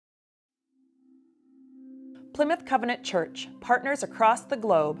Plymouth Covenant Church partners across the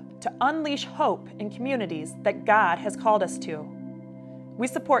globe to unleash hope in communities that God has called us to. We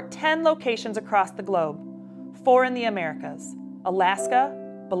support 10 locations across the globe, 4 in the Americas, Alaska,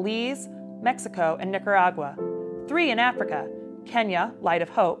 Belize, Mexico, and Nicaragua, 3 in Africa, Kenya, Light of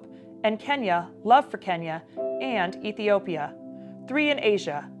Hope, and Kenya, Love for Kenya, and Ethiopia, 3 in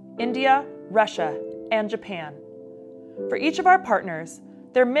Asia, India, Russia, and Japan. For each of our partners,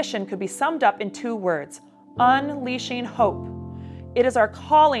 their mission could be summed up in 2 words: unleashing hope. It is our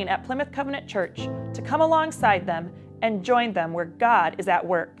calling at Plymouth Covenant Church to come alongside them and join them where God is at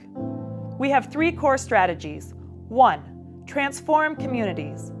work. We have 3 core strategies. 1, transform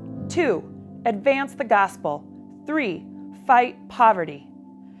communities. 2, advance the gospel. 3, fight poverty.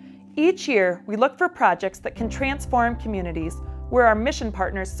 Each year, we look for projects that can transform communities where our mission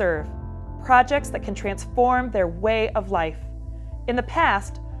partners serve, projects that can transform their way of life. In the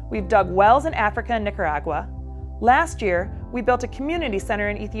past, we've dug wells in Africa and Nicaragua. Last year, we built a community center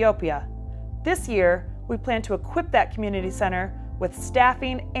in Ethiopia. This year, we plan to equip that community center with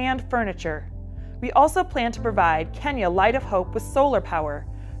staffing and furniture. We also plan to provide Kenya Light of Hope with solar power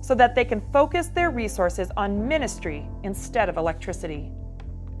so that they can focus their resources on ministry instead of electricity.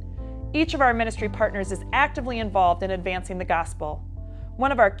 Each of our ministry partners is actively involved in advancing the gospel.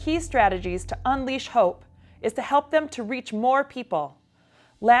 One of our key strategies to unleash hope is to help them to reach more people.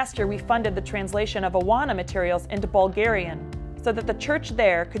 Last year, we funded the translation of Awana materials into Bulgarian so that the church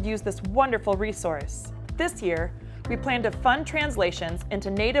there could use this wonderful resource. This year, we plan to fund translations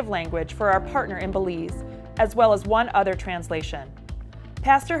into native language for our partner in Belize, as well as 1 other translation.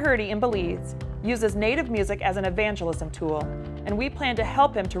 Pastor Hurdy in Belize uses native music as an evangelism tool, and we plan to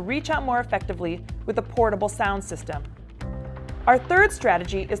help him to reach out more effectively with a portable sound system. Our 3rd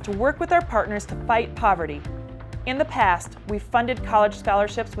strategy is to work with our partners to fight poverty. In the past, we've funded college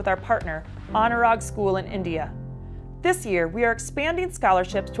scholarships with our partner, Anurag School in India. This year, we are expanding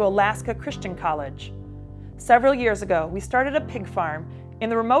scholarships to Alaska Christian College. Several years ago, we started a pig farm in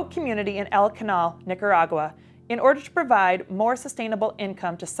the remote community in El Canal, Nicaragua, in order to provide more sustainable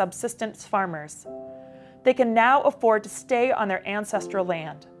income to subsistence farmers. They can now afford to stay on their ancestral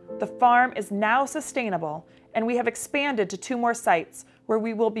land. The farm is now sustainable, and we have expanded to 2 more sites where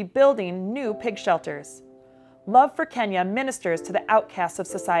we will be building new pig shelters. Love for Kenya ministers to the outcasts of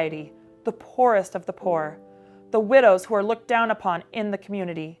society, the poorest of the poor, the widows who are looked down upon in the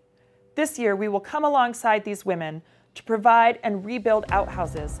community. This year, we will come alongside these women to provide and rebuild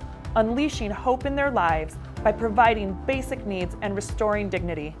outhouses, unleashing hope in their lives by providing basic needs and restoring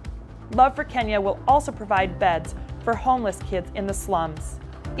dignity. Love for Kenya will also provide beds for homeless kids in the slums.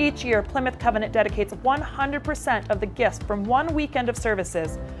 Each year, Plymouth Covenant dedicates 100% of the gifts from 1 weekend of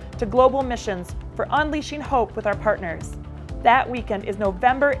services to global missions for unleashing hope with our partners. That weekend is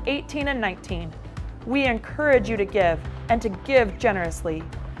November 18 and 19. We encourage you to give, and to give generously,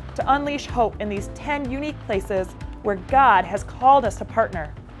 to unleash hope in these 10 unique places where God has called us to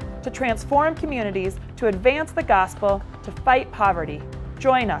partner, to transform communities, to advance the gospel, to fight poverty.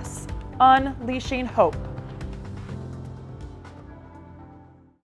 Join us, unleashing hope.